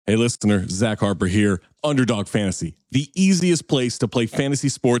Hey, listener, Zach Harper here. Underdog Fantasy, the easiest place to play fantasy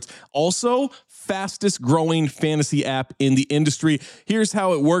sports. Also, fastest growing fantasy app in the industry. Here's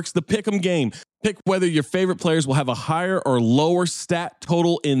how it works. The Pick'em game. Pick whether your favorite players will have a higher or lower stat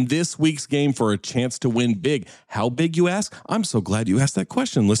total in this week's game for a chance to win big. How big, you ask? I'm so glad you asked that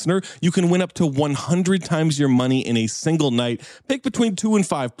question, listener. You can win up to 100 times your money in a single night. Pick between 2 and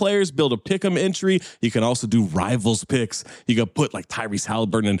 5 players, build a Pick'em entry. You can also do rivals picks. You can put like Tyrese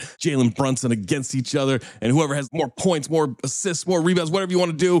Halliburton and Jalen Brunson against each other, and whoever has more points, more assists, more rebounds, whatever you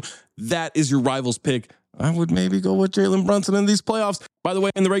want to do, that is your rivals pick. I would maybe go with Jalen Brunson in these playoffs. By the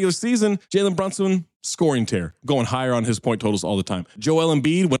way, in the regular season, Jalen Brunson, scoring tear, going higher on his point totals all the time. Joel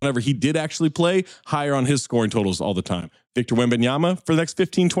Embiid, whenever he did actually play, higher on his scoring totals all the time. Victor Wembanyama, for the next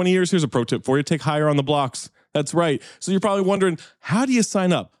 15, 20 years, here's a pro tip for you. Take higher on the blocks. That's right. So you're probably wondering, how do you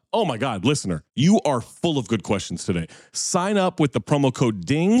sign up? Oh my God, listener, you are full of good questions today. Sign up with the promo code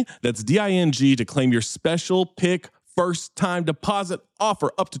DING, that's D-I-N-G, to claim your special pick first time deposit offer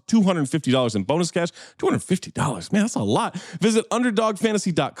up to $250 in bonus cash. $250, man, that's a lot. Visit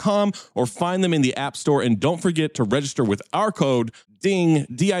underdogfantasy.com or find them in the App Store. And don't forget to register with our code DING,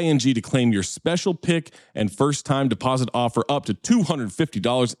 D-I-N-G, to claim your special pick and first time deposit offer up to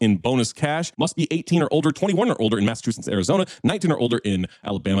 $250 in bonus cash. Must be 18 or older, 21 or older in Massachusetts, Arizona, 19 or older in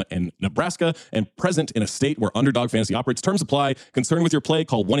Alabama and Nebraska, and present in a state where Underdog Fantasy operates. Terms apply. Concerned with your play,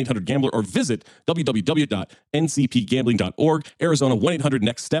 call 1-800-GAMBLER or visit www.ncpgambling.org. Arizona,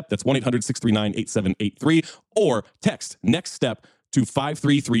 1-800-NEXT-STEP. That's 1-800-639-8783. Or text NEXT STEP to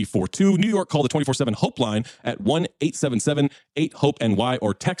 53342. New York, call the 24/7 Hope line at 1-877-8-HOPE-NY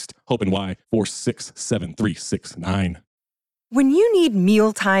or text HOPE-NY 467-369. When you need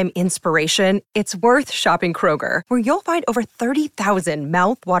mealtime inspiration, it's worth shopping Kroger, where you'll find over 30,000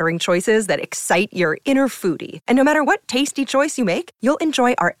 mouth-watering choices that excite your inner foodie. And no matter what tasty choice you make, you'll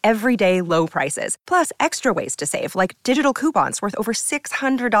enjoy our everyday low prices, plus extra ways to save, like digital coupons worth over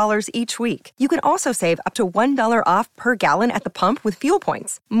 $600 each week. You can also save up to $1 off per gallon at the pump with fuel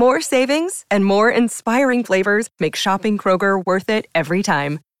points. More savings and more inspiring flavors make shopping Kroger worth it every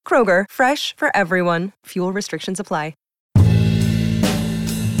time. Kroger, fresh for everyone. Fuel restrictions apply.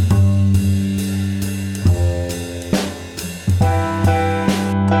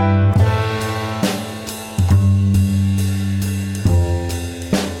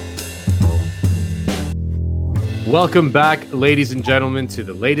 Welcome back, ladies and gentlemen, to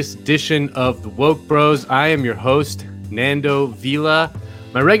the latest edition of the Woke Bros. I am your host, Nando Vila.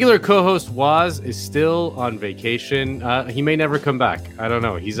 My regular co-host, Waz, is still on vacation. He may never come back. I don't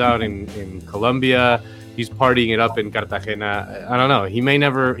know. He's out in Colombia. He's partying it up in Cartagena. I don't know. He may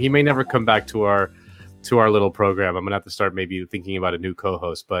never come back to our little program. I'm gonna have to start maybe thinking about a new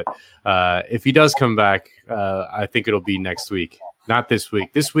co-host. But if he does come back, I think it'll be next week, not this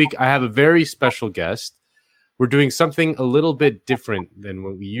week. This week, I have a very special guest. We're doing something a little bit different than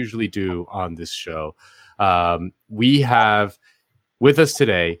what we usually do on this show. We have with us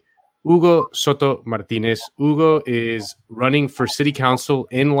today Hugo Soto Martinez. Hugo is running for city council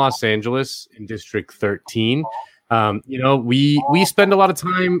in Los Angeles in District 13. We spend a lot of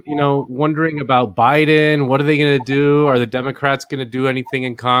time, wondering about Biden. What are they going to do? Are the Democrats going to do anything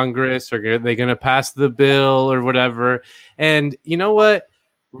in Congress? Are they going to pass the bill or whatever? And you know what?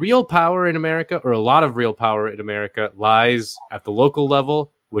 Real power in America, or a lot of real power in America, lies at the local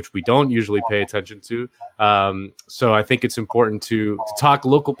level, which we don't usually pay attention to. So I think it's important to talk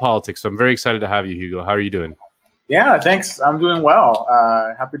local politics. So I'm very excited to have you, Hugo. How are you doing? Yeah, thanks. I'm doing well.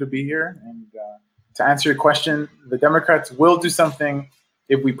 Happy to be here. And to answer your question, the Democrats will do something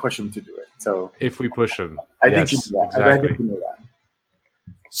if we push them to do it. So if we push them, I think you know that. Exactly. I think you know that.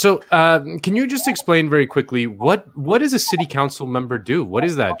 So can you just explain very quickly what does a city council member do? What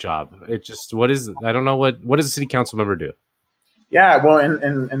is that job? I don't know what does a city council member do? Yeah, well,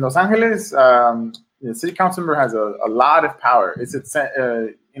 in Los Angeles, the city council member has a lot of power.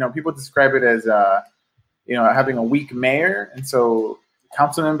 People describe it as having a weak mayor, and so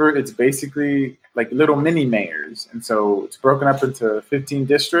council member, it's basically like little mini mayors, and so it's broken up into 15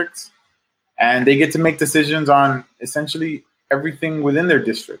 districts, and they get to make decisions on essentially everything within their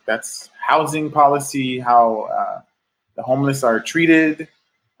district. That's housing policy, how the homeless are treated,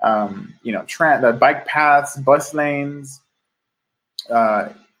 the bike paths, bus lanes,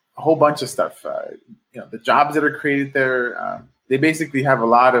 a whole bunch of stuff. The jobs that are created there. They basically have a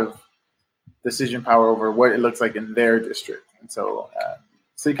lot of decision power over what it looks like in their district. And so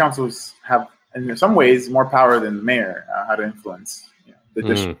city councils have, in some ways, more power than the mayor, how to influence the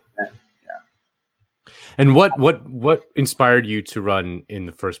district. And what inspired you to run in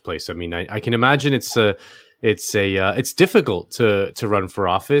the first place? I mean, I can imagine it's it's difficult to run for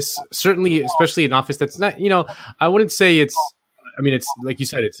office. Certainly, especially an office that's not, I wouldn't say it's. I mean, it's like you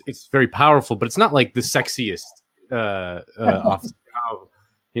said, it's very powerful, but it's not like the sexiest office.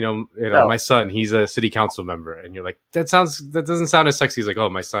 No. My son, he's a city council member, and you're like, that doesn't sound as sexy. He's like, oh,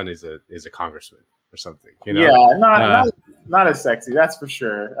 my son is a congressman or something. Yeah, not as sexy, that's for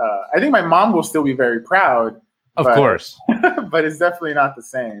sure. I think my mom will still be very proud. Of course. But it's definitely not the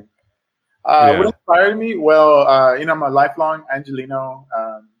same. What inspired me? Well, I'm a lifelong Angelino.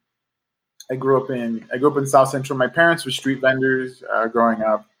 I grew up in South Central. My parents were street vendors growing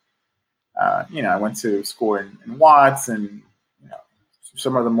up. I went to school in Watts and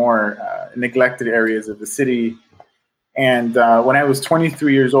some of the more neglected areas of the city. And when I was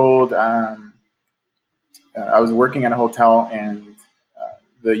 23 years old, I was working at a hotel, and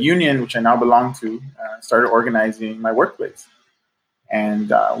the union, which I now belong to, started organizing my workplace.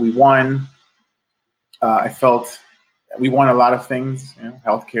 And we won. I felt we won a lot of things,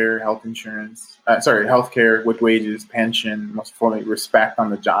 healthcare, health insurance, healthcare with wages, pension, most importantly, respect on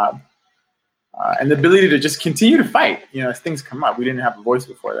the job. And the ability to just continue to fight, as things come up. We didn't have a voice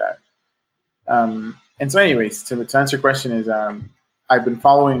before that. And so anyways, to answer your question is, I've been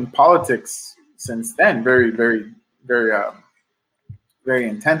following politics since then very, very, very, very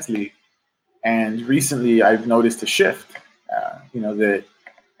intensely. And recently I've noticed a shift, that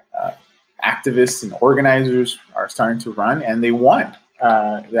activists and organizers are starting to run, and they won.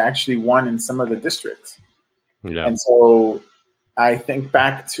 They actually won in some of the districts. Yeah. And so I think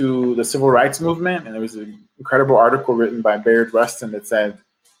back to the civil rights movement, and there was an incredible article written by Bayard Rustin that said,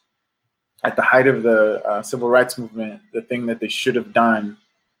 at the height of the civil rights movement, the thing that they should have done,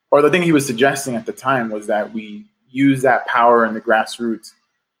 or the thing he was suggesting at the time, was that we use that power in the grassroots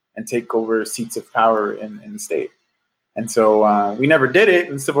and take over seats of power in the state. And so we never did it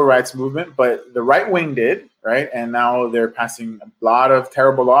in the civil rights movement, but the right wing did, right? And now they're passing a lot of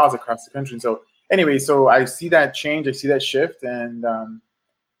terrible laws across the country. And so anyway, so I see that change, I see that shift, and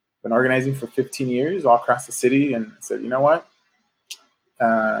been organizing for 15 years all across the city, and said, you know what?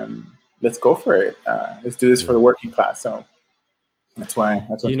 Let's go for it. Let's do this for the working class. So that's why.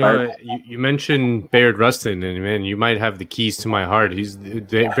 You mentioned Bayard Rustin, and man, you might have the keys to my heart.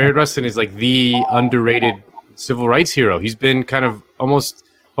 Bayard Rustin is like the underrated civil rights hero. He's been kind of almost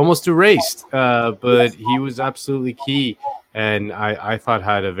erased, but he was absolutely key, and I thought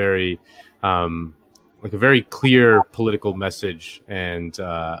had a very like a very clear political message and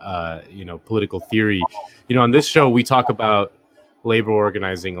political theory. On this show we talk about labor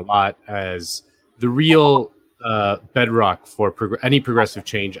organizing a lot as the real bedrock for any progressive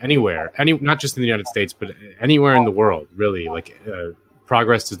change anywhere, not just in the United States, but anywhere in the world. Really,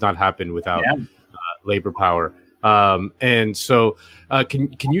 progress does not happen without labor power. And so,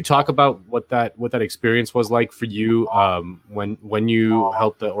 can you talk about what that experience was like for you when you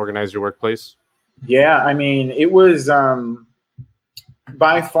helped to organize your workplace? Yeah, I mean, it was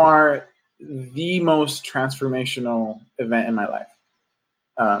by far the most transformational event in my life.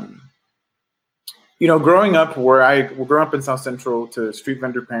 Growing up grew up in South Central to street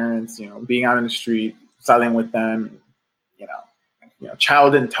vendor parents, being out in the street, selling with them,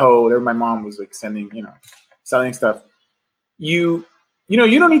 child in tow. There, my mom was selling stuff. You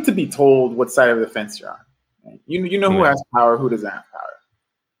don't need to be told what side of the fence you're on. Right? You know who has power, who doesn't have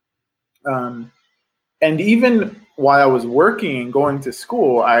power. And even while I was working and going to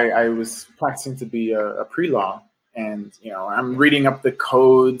school, I was practicing to be a pre-law, and I'm reading up the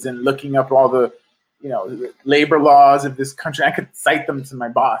codes and looking up all the labor laws of this country. I could cite them to my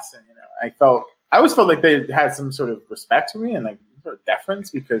boss, and I always felt like they had some sort of respect for me and sort of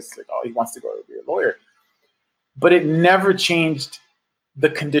deference, because he wants to go to be a lawyer. But it never changed the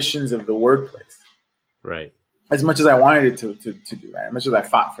conditions of the workplace, right? As much as I wanted it to do, right? As much as I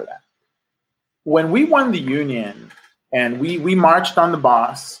fought for that. When we won the union and we marched on the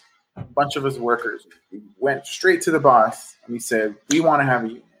boss, a bunch of us workers, we went straight to the boss and we said, we want to have a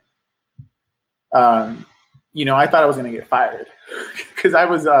union. I thought I was going to get fired because I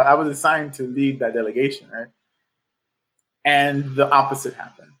was assigned to lead that delegation, right? And the opposite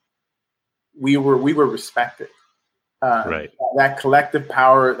happened. We were respected. Right. That collective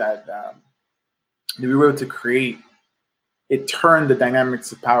power that we were able to create, it turned the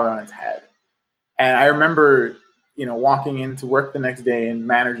dynamics of power on its head. And I remember, walking into work the next day, and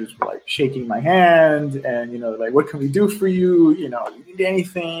managers were shaking my hand, and what can we do for you? You need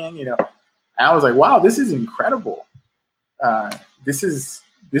anything? And I was like, wow, this is incredible.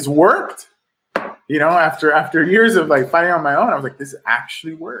 This worked. After years of fighting on my own, I was like, this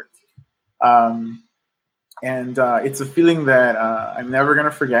actually worked. And it's a feeling that I'm never gonna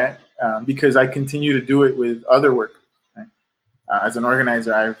forget. because I continue to do it with other work. Right? As an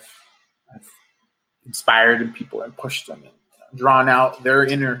organizer, I've inspired people and pushed them and drawn out their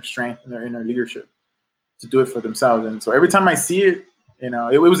inner strength and their inner leadership to do it for themselves. And so every time I see it,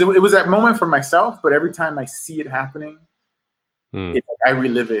 it was that moment for myself, but every time I see it happening, I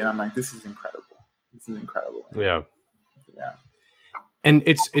relive it, and I'm like, this is incredible. This is incredible. Yeah. Yeah. And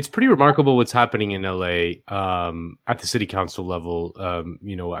it's pretty remarkable what's happening in LA at the city council level.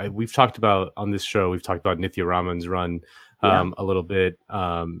 We've talked about on this show, we've talked about Nithya Raman's run a little bit.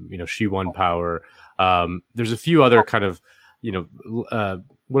 She won power. There's a few other kind of,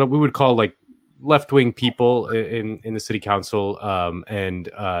 what we would call like left-wing people in the city council.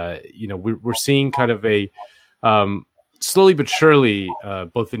 We're seeing kind of a slowly but surely,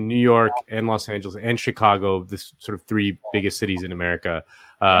 both in New York and Los Angeles and Chicago, this sort of three biggest cities in America,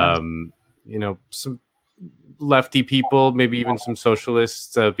 some lefty people, maybe even some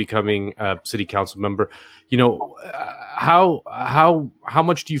socialists becoming a city council member. How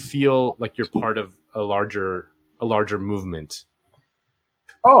much do you feel like you're part of a larger movement?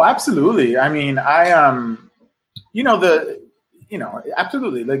 Oh, absolutely. I mean, absolutely.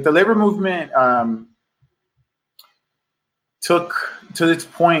 Like the labor movement took, to this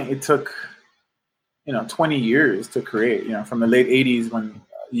point, it took, 20 years to create, from the late 80s when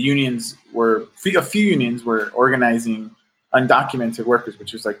a few unions were organizing undocumented workers,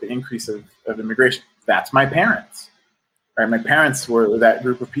 which was like the increase of immigration. That's my parents, right? My parents were that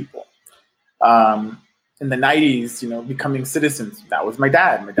group of people. In the 90s, becoming citizens, that was my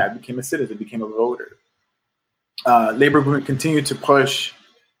dad. My dad became a citizen, became a voter. Labor movement continued to push,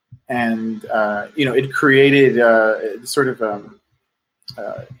 and it created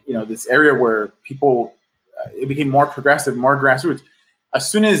this area where people, it became more progressive, more grassroots. As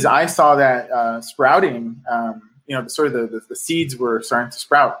soon as I saw that sprouting, the seeds were starting to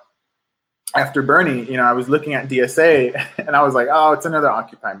sprout. After Bernie, I was looking at DSA, and I was like, oh, it's another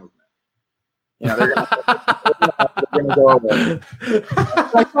Occupy movement. They're gonna go over. I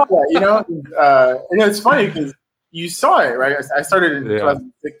saw that, it's funny because you saw it, right? I started in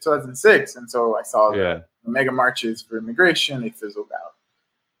 2006, and so I saw the mega marches for immigration. They fizzled out.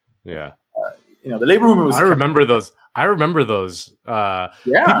 Yeah. The labor movement was. I remember those.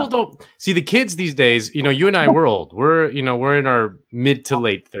 People don't see the kids these days. You and I, we're old. We're in our mid to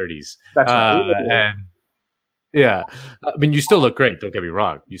late 30s. That's right. Yeah, I mean, you still look great. Don't get me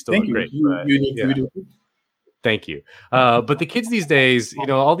wrong. You still look great. You do. Thank you. But the kids these days,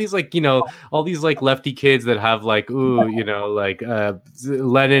 all these lefty kids that have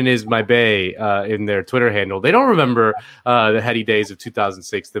Lenin is my bae in their Twitter handle. They don't remember the heady days of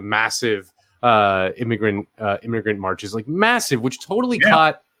 2006, the massive immigrant marches, like massive, which totally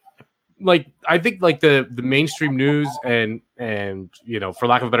caught. I think the mainstream news and for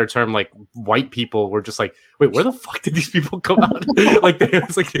lack of a better term, like white people were just like, wait, where the fuck did these people come out?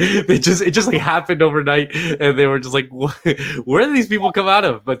 It just happened overnight, and they were just like, where did these people come out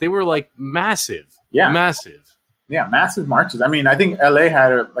of? But they were like massive, massive marches. I mean, I think LA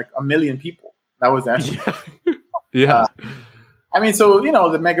had a million people. That was that. Yeah.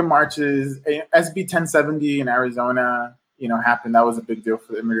 The mega marches, SB 1070 in Arizona. Happened. That was a big deal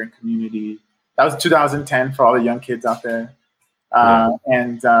for the immigrant community. That was 2010 for all the young kids out there.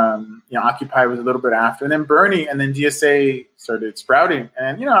 Occupy was a little bit after. And then Bernie and then DSA started sprouting.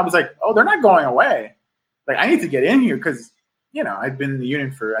 And, I was like, oh, they're not going away. Like, I need to get in here because, I'd been in the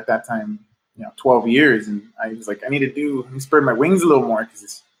union for, at that time, 12 years. And I was like, I need to spread my wings a little more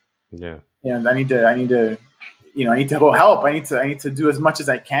because, I need to go help. I need to do as much as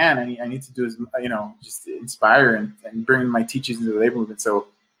I can. I need to do just inspire and bring my teachers into the labor movement. So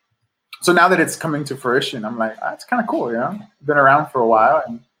now that it's coming to fruition, I'm like, it's kind of cool. Been around for a while,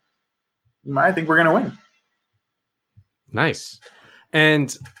 and I think we're gonna win. Nice.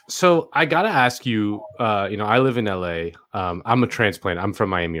 And so I gotta ask you. I live in LA. I'm a transplant. I'm from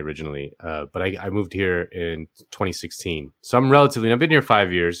Miami originally, but I moved here in 2016. So I'm relatively. I've been here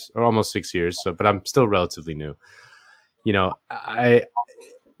 5 years or almost 6 years. But I'm still relatively new. The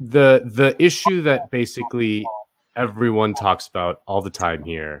issue that basically everyone talks about all the time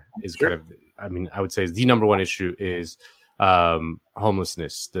here is kind of. I would say the number one issue is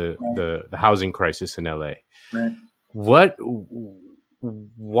homelessness, the housing crisis in LA. Right.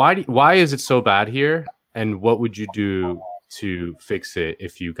 Why is it so bad here, and what would you do to fix it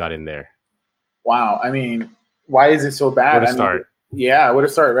if you got in there? Wow. Why is it so bad? Where to start? Where to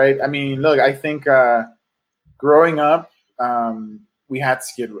start, right? Look, I think growing up, we had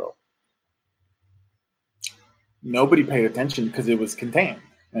Skid Row. Nobody paid attention because it was contained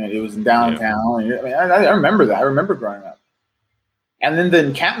and it was in downtown. I remember that. I remember growing up. And then the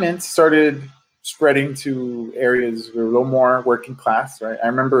encampments started spreading to areas that were a little more working class, right? I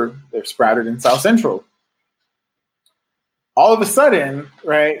remember they're sprouted in South Central. All of a sudden,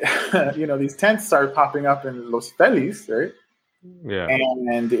 right, these tents started popping up in Los Feliz, right? Yeah.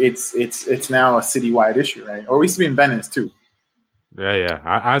 And it's now a citywide issue, right? Or we used to be in Venice too. Yeah.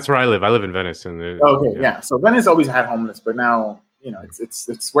 That's where I live. I live in Venice. Yeah. So Venice always had homeless, but now,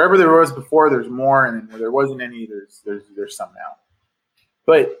 it's wherever there was before, there's more, and where there wasn't any, there's some now.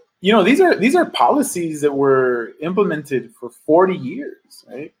 But these are policies that were implemented for 40 years,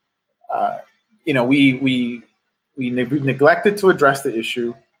 right? We neglected to address the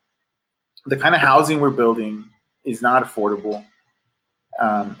issue. The kind of housing we're building is not affordable.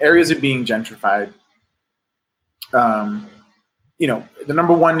 Areas are being gentrified. The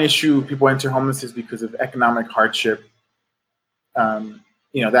number one issue people enter homeless is because of economic hardship.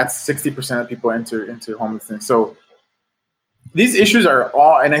 That's 60% of people enter into homelessness. So these issues are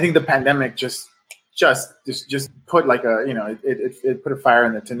all, and I think the pandemic just put like it put a fire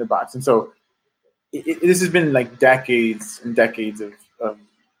in the tinderbox. And so this has been like decades and decades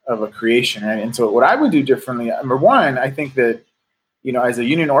of a creation, right? And so what I would do differently, number one, I think that, as a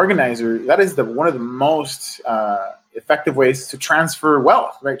union organizer, that is one of the most effective ways to transfer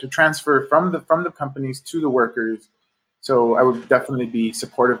wealth, right? To transfer from the companies to the workers. So I would definitely be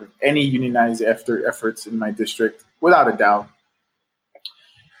supportive of any unionized efforts in my district, without a doubt.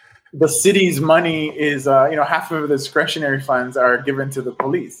 The city's money is, half of the discretionary funds are given to the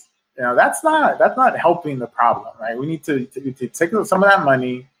police. That's not helping the problem, right? We need to take some of that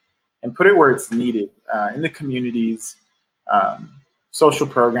money and put it where it's needed, in the communities, social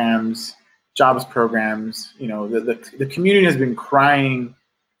programs, jobs programs. The community has been crying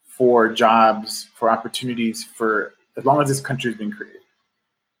for jobs, for opportunities for as long as this country has been created.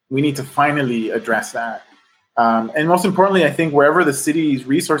 We need to finally address that. And most importantly, I think wherever the city's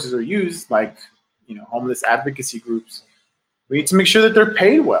resources are used, like, homeless advocacy groups, we need to make sure that they're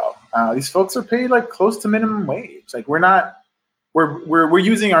paid well. These folks are paid like close to minimum wage. Like we're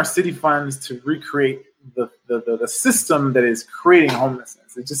using our city funds to recreate the system that is creating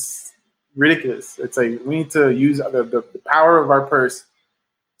homelessness. It's just ridiculous. It's like we need to use the power of our purse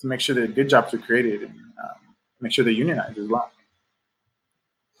to make sure that good jobs are created and make sure they're unionized as well.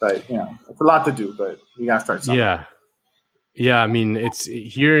 But it's a lot to do, but we gotta start something. Yeah. I mean, it's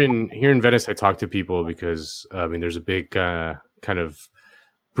here in Venice. I talk to people because there's a big kind of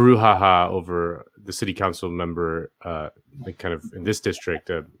brouhaha over the city council member, kind of in this district,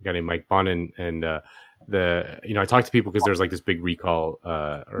 a guy named Mike Bonin, and I talk to people because there's like this big recall,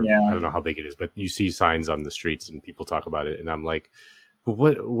 I don't know how big it is, but you see signs on the streets and people talk about it, and I'm like,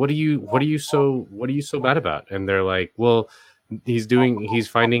 what are you so bad about? And they're like, well, he's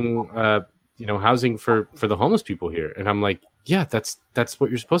finding housing for the homeless people here. And I'm like, yeah, that's what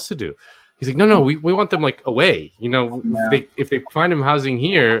you're supposed to do. He's like, no, we want them like away. If they find them housing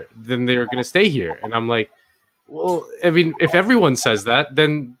here, then they're going to stay here. And I'm like, well, I mean, if everyone says that,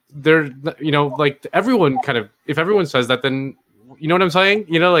 then they're, everyone kind of, if everyone says that, then you know what I'm saying?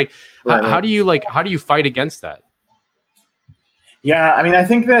 How do you fight against that? Yeah, I mean, I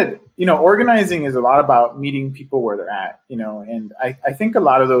think that, organizing is a lot about meeting people where they're at, and I think a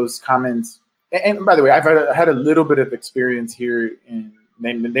lot of those comments, and by the way, I've had a little bit of experience here in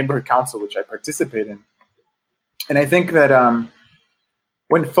the neighborhood council, which I participate in. And I think that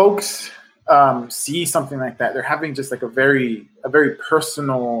when folks see something like that, they're having just like a very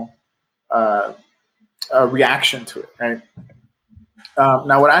personal reaction to it, right?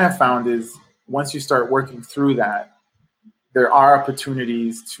 Now, what I have found is once you start working through that, there are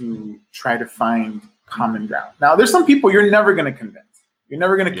opportunities to try to find common ground. Now, there's some people you're never going to convince. You're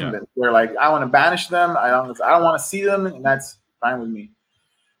never going to convince. They're like, I want to banish them. I don't want to see them, and that's fine with me.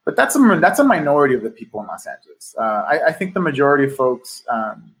 But that's a minority of the people in Los Angeles. I think the majority of folks,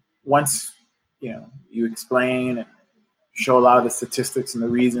 once you explain and show a lot of the statistics and the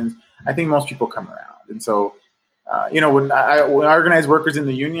reasons, I think most people come around. And so, when I organize workers in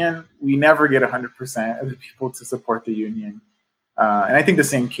the union, we never get 100% of the people to support the union. And I think the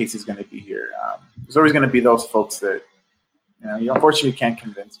same case is going to be here. There's always going to be those folks that, you unfortunately can't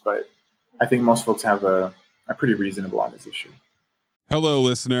convince, but I think most folks have are pretty reasonable on this issue. Hello,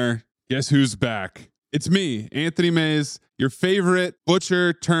 listener. Guess who's back? It's me, Anthony Mays, your favorite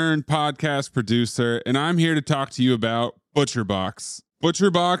butcher turned podcast producer, and I'm here to talk to you about ButcherBox.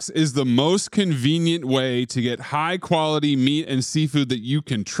 ButcherBox is the most convenient way to get high quality meat and seafood that you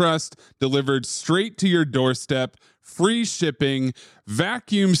can trust delivered straight to your doorstep, free shipping,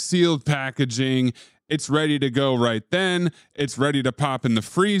 vacuum sealed packaging. It's ready to go right then. It's ready to pop in the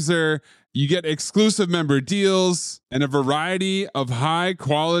freezer. You get exclusive member deals and a variety of high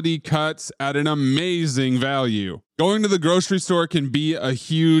quality cuts at an amazing value. Going to the grocery store can be a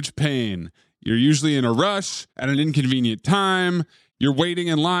huge pain. You're usually in a rush at an inconvenient time. You're waiting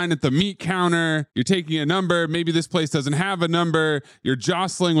in line at the meat counter. You're taking a number. Maybe this place doesn't have a number. You're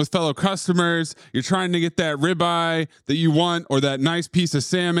jostling with fellow customers. You're trying to get that ribeye that you want or that nice piece of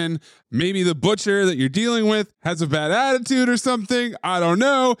salmon. Maybe the butcher that you're dealing with has a bad attitude or something. I don't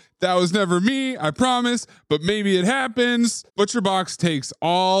know. That was never me, I promise. But maybe it happens. ButcherBox takes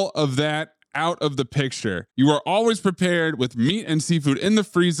all of that out of the picture. You are always prepared with meat and seafood in the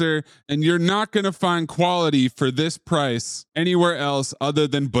freezer, and you're not going to find quality for this price anywhere else other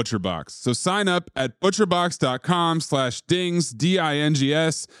than ButcherBox. So sign up at butcherbox.com/dings,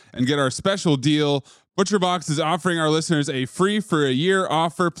 D-I-N-G-S, and get our special deal. ButcherBox is offering our listeners a free for a year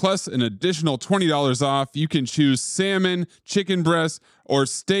offer plus an additional $20 off. You can choose salmon, chicken breast, or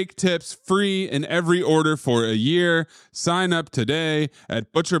steak tips free in every order for a year. Sign up today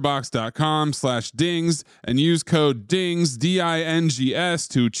at butcherbox.com/dings and use code DINGS, D-I-N-G-S,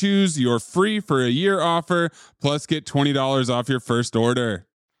 to choose your free for a year offer plus get $20 off your first order.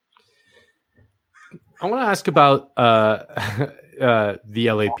 I want to ask about the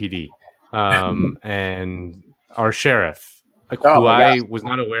LAPD. And our sheriff, who I was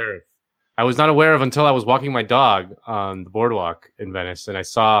not aware of. I was not aware of until I was walking my dog on the boardwalk in Venice, and I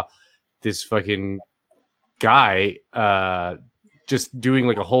saw this fucking guy just doing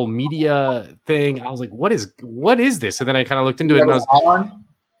like a whole media thing. I was like, "What is this?" And then I kind of looked into it, and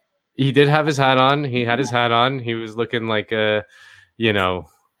he did have his hat on. He had his hat on. He was looking like a,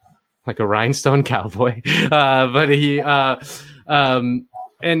 like a rhinestone cowboy, but he.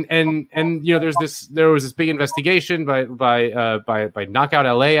 And there was this big investigation by Knockout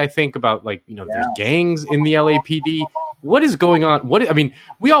LA, I think, about there's gangs in the LAPD. What is going on?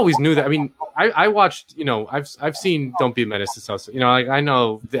 We always knew that. I watched, I've seen Don't Be a Menace to South. I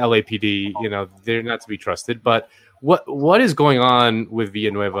know the LAPD, they're not to be trusted, but what is going on with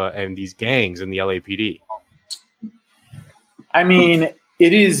Villanueva and these gangs in the LAPD? It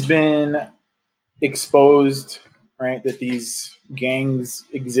has been exposed, right, that these gangs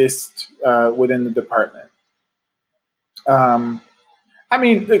exist within the department.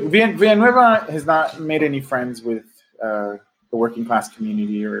 Villanueva has not made any friends with the working class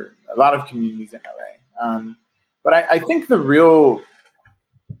community or a lot of communities in LA. But I think the real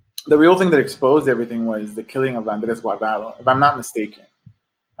thing that exposed everything was the killing of Andres Guardado, if I'm not mistaken,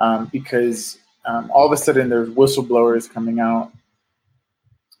 because all of a sudden there's whistleblowers coming out,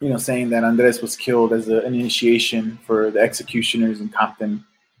 saying that Andres was killed as an initiation for the executioners in Compton.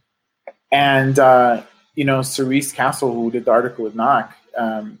 And, Cerise Castle, who did the article with Knock,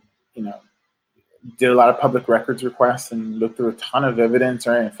 did a lot of public records requests and looked through a ton of evidence,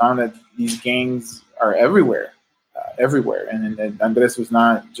 right, and found that these gangs are everywhere. And Andres was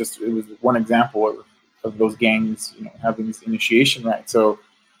not just, it was one example of those gangs, having this initiation right. So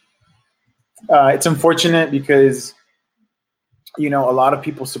it's unfortunate because, a lot of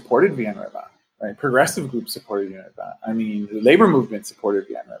people supported Villanueva, right? Progressive groups supported Villanueva. The labor movement supported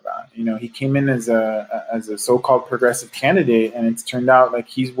Villanueva. He came in as a so-called progressive candidate, and it's turned out like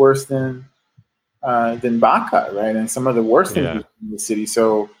he's worse than Baca, right? And some of the worst things in the city.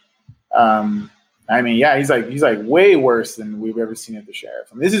 So, he's like way worse than we've ever seen at the sheriff.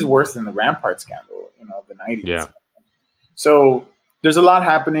 This is worse than the Rampart scandal, of the 90s. Yeah. So there's a lot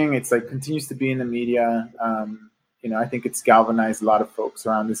happening. It's like continues to be in the media. I think it's galvanized a lot of folks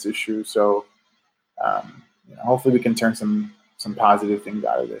around this issue. So, hopefully we can turn some positive things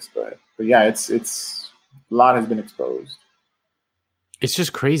out of this. But yeah, it's a lot has been exposed. It's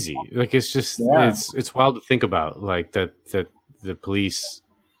just crazy. Like it's just it's wild to think about. Like that the police,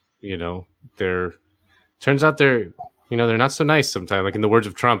 turns out they're not so nice sometimes. Like in the words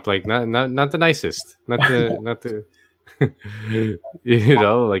of Trump, like not the nicest, not the.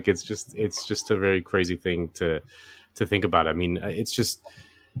 Like it's just a very crazy thing to think about. It's just,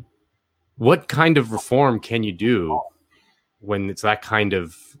 what kind of reform can you do when it's that kind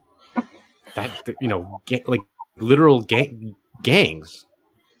of literal gangs?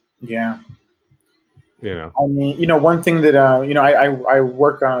 Yeah. One thing that I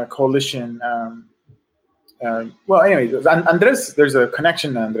work on a coalition. Andres, there's a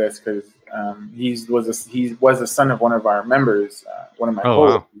connection to Andres because he was the son of one of our members, one of my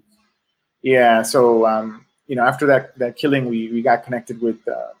co-workers. Wow. Yeah. So after that killing, we got connected with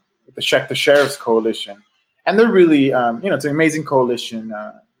the Check the Sheriff's coalition, and they're really it's an amazing coalition.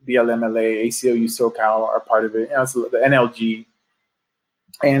 BLMLA, ACLU, SoCal are part of it. It's the NLG,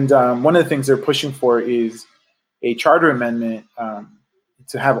 and one of the things they're pushing for is a charter amendment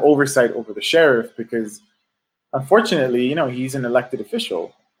to have oversight over the sheriff, because unfortunately, he's an elected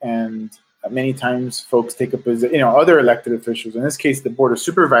official, and many times folks take up as, other elected officials, in this case, the board of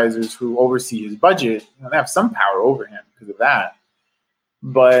supervisors who oversee his budget, they have some power over him because of that.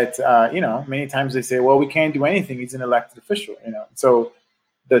 But, many times they say, well, we can't do anything. He's an elected official, So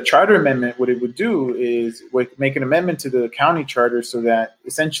the charter amendment, what it would do is make an amendment to the county charter so that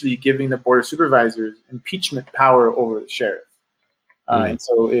essentially giving the board of supervisors impeachment power over the sheriff. And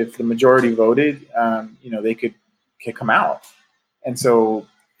so if the majority voted, they could kick him out. And so,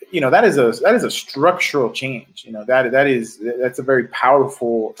 that is a structural change. That's a very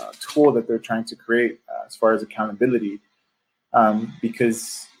powerful tool that they're trying to create as far as accountability.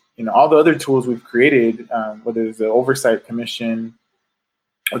 Because all the other tools we've created, whether it's the oversight commission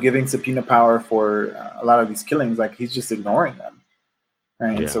or giving subpoena power for a lot of these killings, like he's just ignoring them,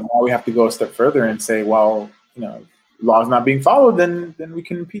 right? Yeah. And so now we have to go a step further and say, well, law is not being followed, then we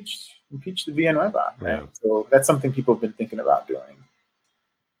can impeach the Villanueva, right? Yeah. So that's something people have been thinking about doing.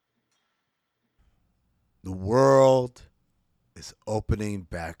 The world is opening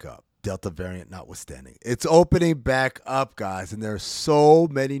back up. Delta variant notwithstanding. It's opening back up, guys, and there are so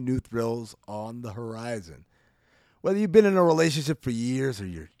many new thrills on the horizon. Whether you've been in a relationship for years or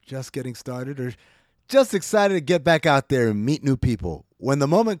you're just getting started or just excited to get back out there and meet new people, when the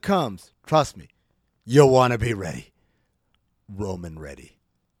moment comes, trust me, you'll want to be ready. Roman ready.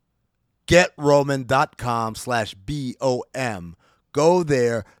 GetRoman.com/BOM. Go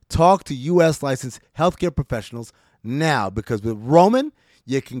there, talk to U.S. licensed healthcare professionals now, because with Roman,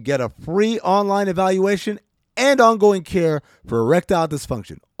 you can get a free online evaluation and ongoing care for erectile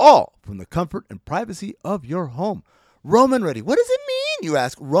dysfunction, all from the comfort and privacy of your home. Roman Ready. What does it mean, you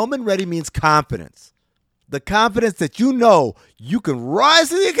ask? Roman Ready means confidence. The confidence that you know you can rise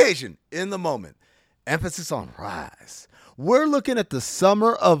to the occasion in the moment. Emphasis on rise. We're looking at the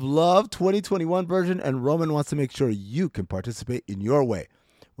Summer of Love 2021 version, and Roman wants to make sure you can participate in your way,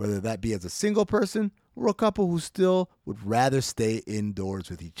 whether that be as a single person or a couple who still would rather stay indoors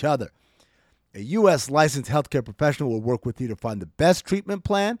with each other. A U.S. licensed healthcare professional will work with you to find the best treatment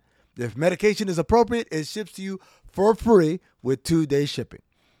plan. If medication is appropriate, it ships to you for free with 2-day shipping.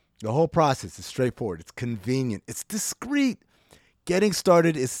 The whole process is straightforward. It's convenient. It's discreet. Getting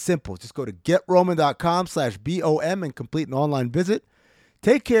started is simple. Just go to GetRoman.com/BOM and complete an online visit.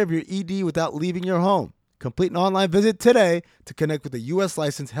 Take care of your ED without leaving your home. Complete an online visit today to connect with a U.S.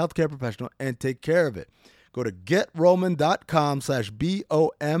 licensed healthcare professional and take care of it. Go to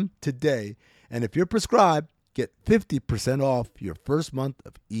GetRoman.com/BOM today. And if you're prescribed, get 50% off your first month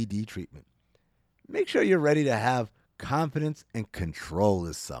of ED treatment. Make sure you're ready to have confidence and control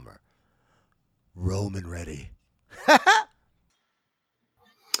this summer. Roman Ready.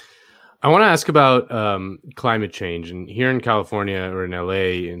 I want to ask about climate change, and here in California or in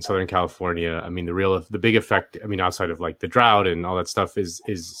LA, in Southern California, I mean, the big effect, I mean, outside of like the drought and all that stuff is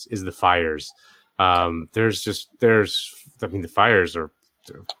the fires. The fires are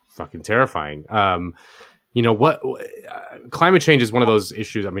fucking terrifying. Climate change is one of those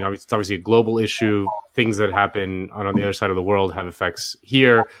issues. I mean, it's obviously a global issue. Things that happen on the other side of the world have effects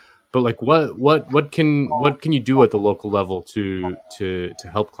here. But like, what can you do at the local level to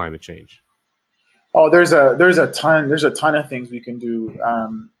help climate change? Oh, there's a ton of things we can do.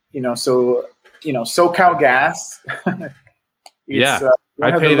 SoCal Gas. I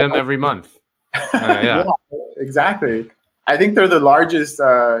pay them every month. Yeah, exactly. I think they're the largest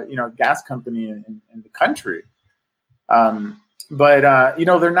gas company in the country. But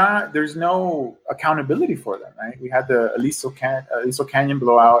they're not. There's no accountability for them, right? We had the Aliso Canyon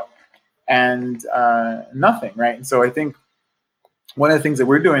blowout. And nothing, right? And so I think one of the things that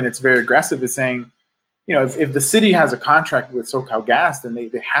we're doing that's very aggressive is saying, if the city has a contract with SoCal Gas, then they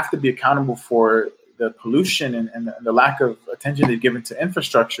have to be accountable for the pollution and the lack of attention they've given to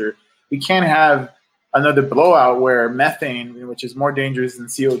infrastructure. We can't have another blowout where methane, which is more dangerous than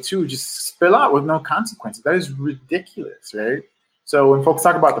CO2, just spill out with no consequences. That is ridiculous, right? So when folks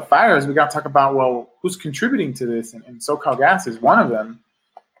talk about the fires, we got to talk about, well, who's contributing to this? And SoCal Gas is one of them.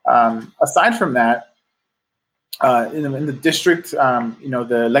 Aside from that, in the district,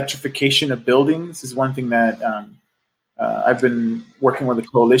 the electrification of buildings is one thing that I've been working with the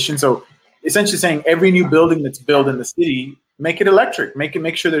coalition. So essentially saying every new building that's built in the city, make it electric,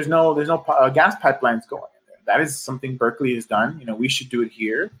 make sure there's no gas pipelines going in there. That is something Berkeley has done. We should do it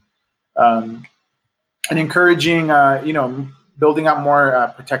here. And encouraging, building out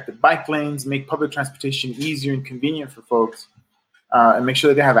more protected bike lanes, make public transportation easier and convenient for folks. And make sure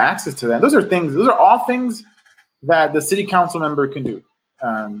that they have access to that. Those are all things that the city council member can do.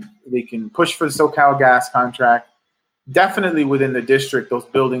 They can push for the SoCal Gas contract. definitely within the district, those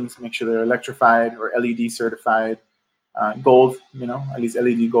buildings, make sure they're electrified or LED certified, gold, at least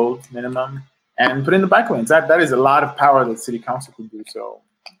LED gold minimum, and put in the bike lanes. That is a lot of power that city council can do. So,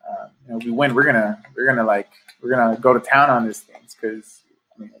 if we win, we're gonna go to town on these things because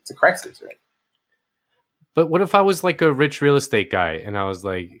it's a crisis, right? But what if I was like a rich real estate guy and I was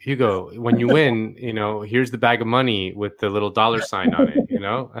like, Hugo, when you win, here's the bag of money with the little dollar sign on it,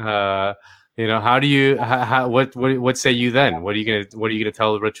 how do you, what say you then? What are you gonna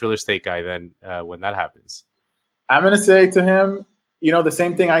tell the rich real estate guy then when that happens? I'm gonna say to him, the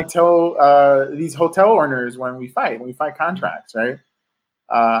same thing I tell these hotel owners when we fight contracts, right?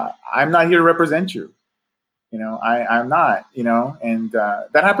 I'm not here to represent you. I'm not, and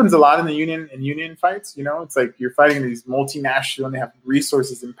that happens a lot in the union fights. It's like you're fighting these multinational and they have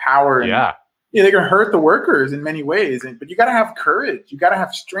resources and power. And, they're going to hurt the workers in many ways. But you got to have courage. You got to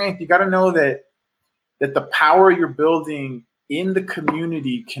have strength. You got to know that the power you're building in the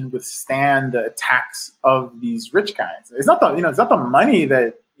community can withstand the attacks of these rich guys. It's not the money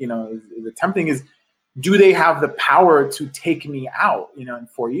that, is attempting, is do they have the power to take me out, in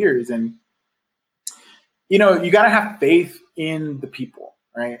 4 years? And, you got to have faith in the people,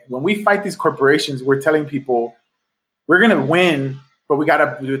 right? When we fight these corporations, we're telling people we're going to win, but we got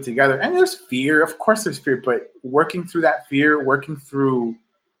to do it together. And there's fear. Of course there's fear, but working through that fear, working through,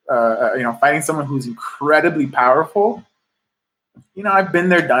 fighting someone who's incredibly powerful, I've been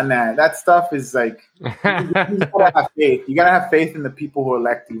there, done that. That stuff is like, you gotta have faith. You gotta have faith in the people who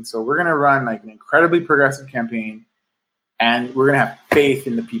elect you. So we're going to run like an incredibly progressive campaign, and we're going to have faith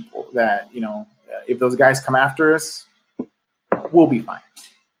in the people that, if those guys come after us, we'll be fine.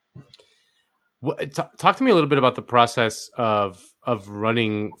 Talk to me a little bit about the process of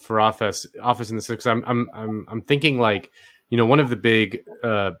running for office in the city. Because I'm thinking like, one of the big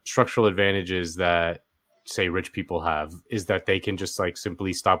structural advantages that say rich people have is that they can just like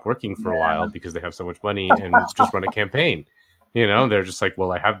simply stop working for a while because they have so much money and just run a campaign. They're just like,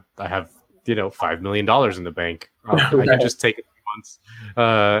 well, I have $5 million in the bank. I can just take it. Months.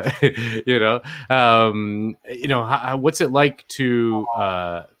 What's it like to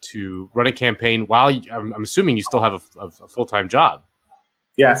run a campaign while I'm assuming you still have a full-time job?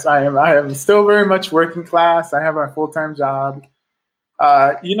 Yes, I am. I am still very much working class. I have a full-time job.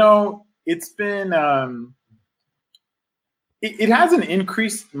 It's been it hasn't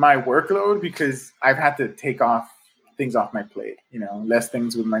increased my workload because I've had to take things off my plate. Less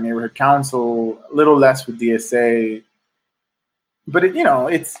things with my neighborhood council, a little less with DSA. But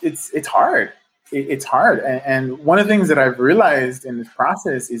it's hard. It's hard. And one of the things that I've realized in this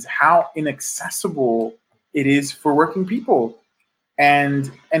process is how inaccessible it is for working people,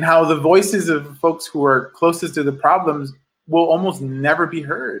 and how the voices of folks who are closest to the problems will almost never be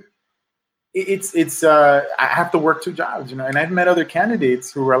heard. I have to work 2 jobs, and I've met other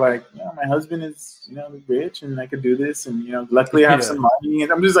candidates who are like, my husband is, rich and I could do this. And, luckily I have some money,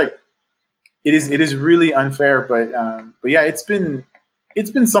 and I'm just like, it is really unfair, but yeah, it's been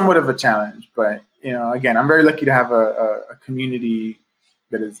somewhat of a challenge. But again, I'm very lucky to have a community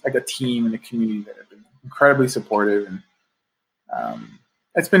that is like a team and a community that have been incredibly supportive, and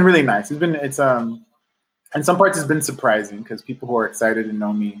it's been really nice. In some parts it's been surprising because people who are excited and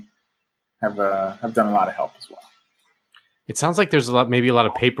know me have done a lot of help as well. It sounds like there's maybe a lot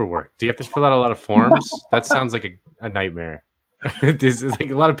of paperwork. Do you have to fill out a lot of forms? That sounds like a nightmare. Is like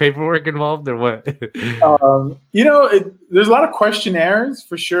a lot of paperwork involved, or what? There's a lot of questionnaires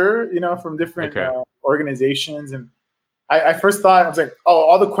for sure, from different organizations. And I first thought, I was like, oh,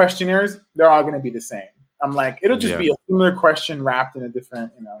 all the questionnaires, they're all going to be the same. I'm like, it'll just be a similar question wrapped in a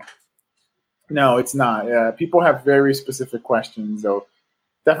different, No, it's not. People have very specific questions, though.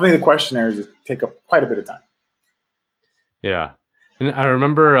 Definitely the questionnaires take up quite a bit of time. Yeah. And I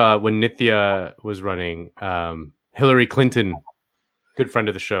remember when Nithya was running, Hillary Clinton, good friend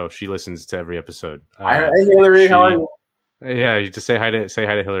of the show. She listens to every episode. Hi, Hillary. How are you? Yeah, you just say hi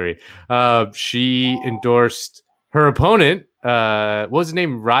to Hillary. She endorsed her opponent. What was his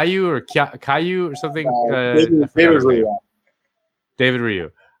name? Ryu or Caillou or something? David Ryu. David Ryu.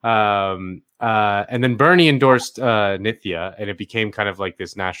 And then Bernie endorsed Nithya, and it became kind of like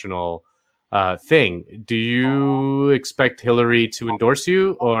this national thing. Do you expect Hillary to endorse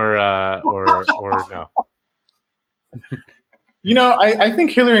you, or no? I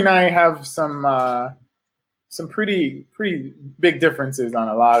think Hillary and I have some pretty big differences on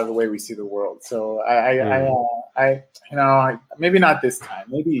a lot of the way we see the world. So I maybe not this time.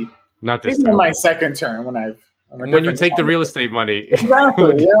 Maybe in my second term when you take the real estate money.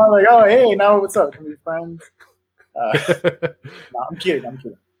 Exactly. Like, oh, hey, now what's up? Can we be friends? No, I'm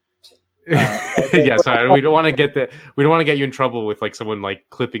kidding. Yeah, sorry. We don't want to get you in trouble with like someone like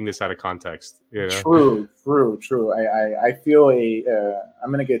clipping this out of context. You know? True. I feel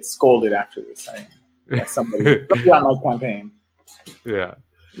I'm gonna get scolded after this. Somebody on my campaign. Yeah.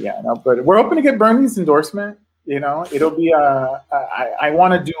 No, but we're hoping to get Bernie's endorsement. It'll be I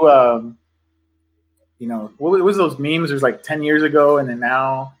want to do what was those memes? There's like 10 years ago, and then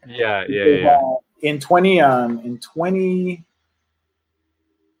now. Yeah. In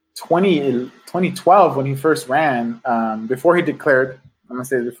 2012, when he first ran, before he declared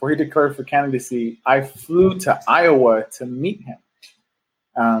for candidacy, I flew to Iowa to meet him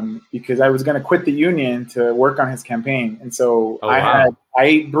because I was going to quit the union to work on his campaign. And so I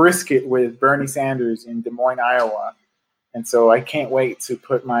ate brisket with Bernie Sanders in Des Moines, Iowa. And so I can't wait to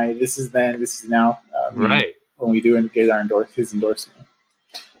put my this is then, this is now right when we do get his endorsement.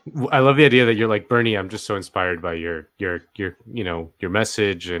 I love the idea that you're like, Bernie, I'm just so inspired by your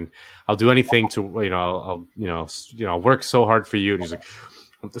message, and I'll do anything to I'll work so hard for you. And he's like,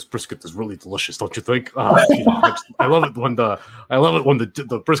 this brisket is really delicious, don't you think? I love it when the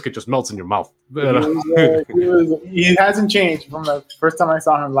brisket just melts in your mouth. He hasn't changed from the first time I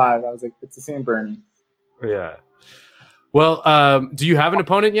saw him live. I was like, it's the same Bernie. Yeah. Well, do you have an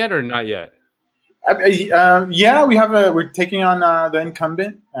opponent yet or not yet? Yeah, we're taking on the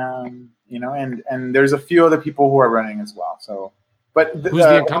incumbent, and there's a few other people who are running as well. So, but who's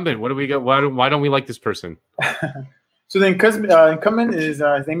the incumbent? What do we got? Why don't we like this person? So the incumbent is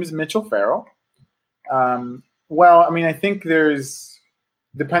his name is Mitchell Farrell. Well, I mean, I think there's,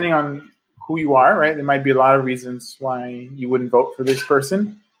 depending on who you are, right? There might be a lot of reasons why you wouldn't vote for this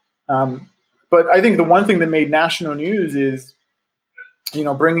person. But I think the one thing that made national news is,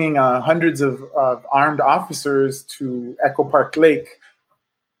 bringing hundreds of armed officers to Echo Park Lake,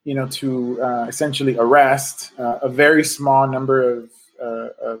 to essentially arrest a very small number of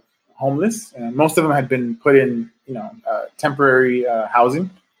homeless. And most of them had been put in, temporary housing.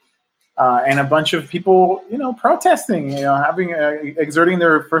 And a bunch of people, protesting, exerting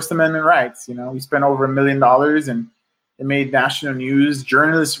their First Amendment rights. We spent over $1 million and it made national news.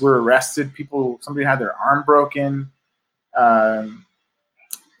 Journalists were arrested. Somebody had their arm broken. That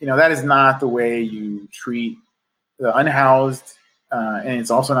is not the way you treat the unhoused, and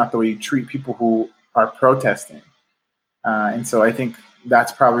it's also not the way you treat people who are protesting. And so I think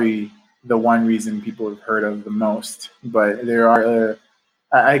that's probably the one reason people have heard of the most. But there are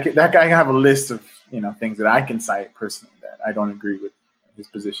that guy have a list of things that I can cite personally that I don't agree with his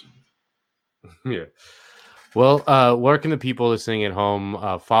position. Yeah. Well, where can the people listening at home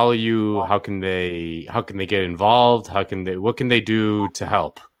follow you? How can they get involved? What can they do to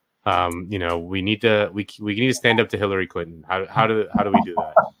help? We need to stand up to Hillary Clinton. How do we do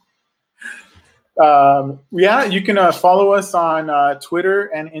that? You can follow us on Twitter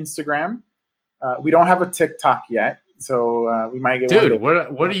and Instagram. We don't have a TikTok yet, so we might get. Dude,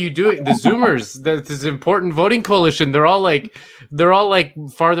 what are you doing? The Zoomers, this important voting coalition. They're all like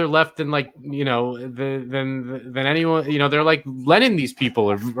farther left than than anyone. They're like Lenin. These people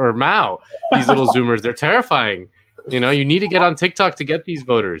or Mao. These little Zoomers. They're terrifying. You need to get on TikTok to get these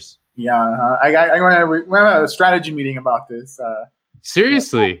voters. Yeah, we have a strategy meeting about this.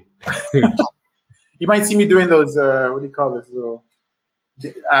 Seriously, you might see me doing those. What do you call this? Little,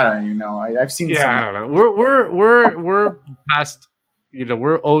 I don't even know. I've seen. Yeah, I don't know. We're past.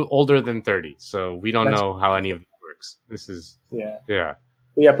 We're older than 30, so we don't know how any of it works. This is yeah.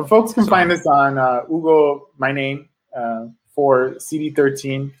 But folks can find us on Ugo, my name, for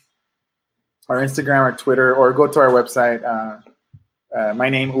CD13. Our Instagram or Twitter, or go to our website, my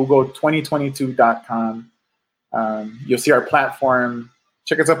name, Ugo2022.com. You'll see our platform.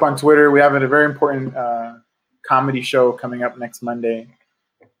 Check us up on Twitter. We have a very important comedy show coming up next Monday.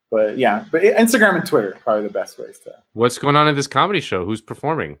 But Instagram and Twitter are probably the best ways to. What's going on in this comedy show? Who's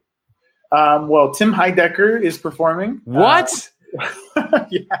performing? Well, Tim Heidecker is performing. What?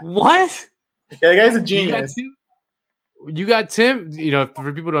 Yeah. What? Yeah, the guy's a genius. You got Tim,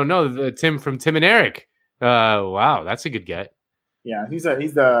 for people who don't know, Tim from Tim and Eric. Wow, that's a good get. Yeah, he's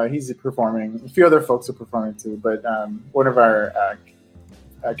performing. A few other folks are performing too, but one of our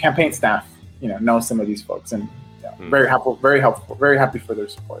campaign staff, knows some of these folks, and very helpful, very happy for their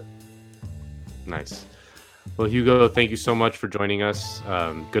support. Nice. Well, Hugo, thank you so much for joining us.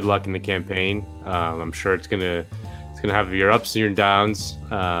 Good luck in the campaign. I'm sure it's gonna have your ups and your downs,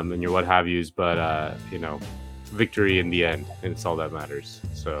 and your what have yous, but victory in the end, and it's all that matters.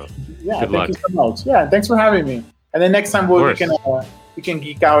 So good luck. Thank you so much. Yeah, thanks for having me. And then next time we can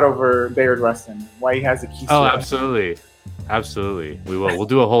geek out over Bayard Rustin, why he has a key. Oh, absolutely. We will. We'll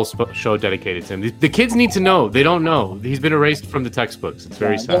do a whole show dedicated to him. The kids need to know. They don't know. He's been erased from the textbooks. It's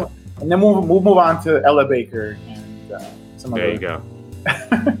very sad. And then we'll move on to Ella Baker and some There other. you go.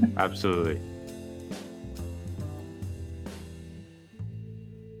 Absolutely.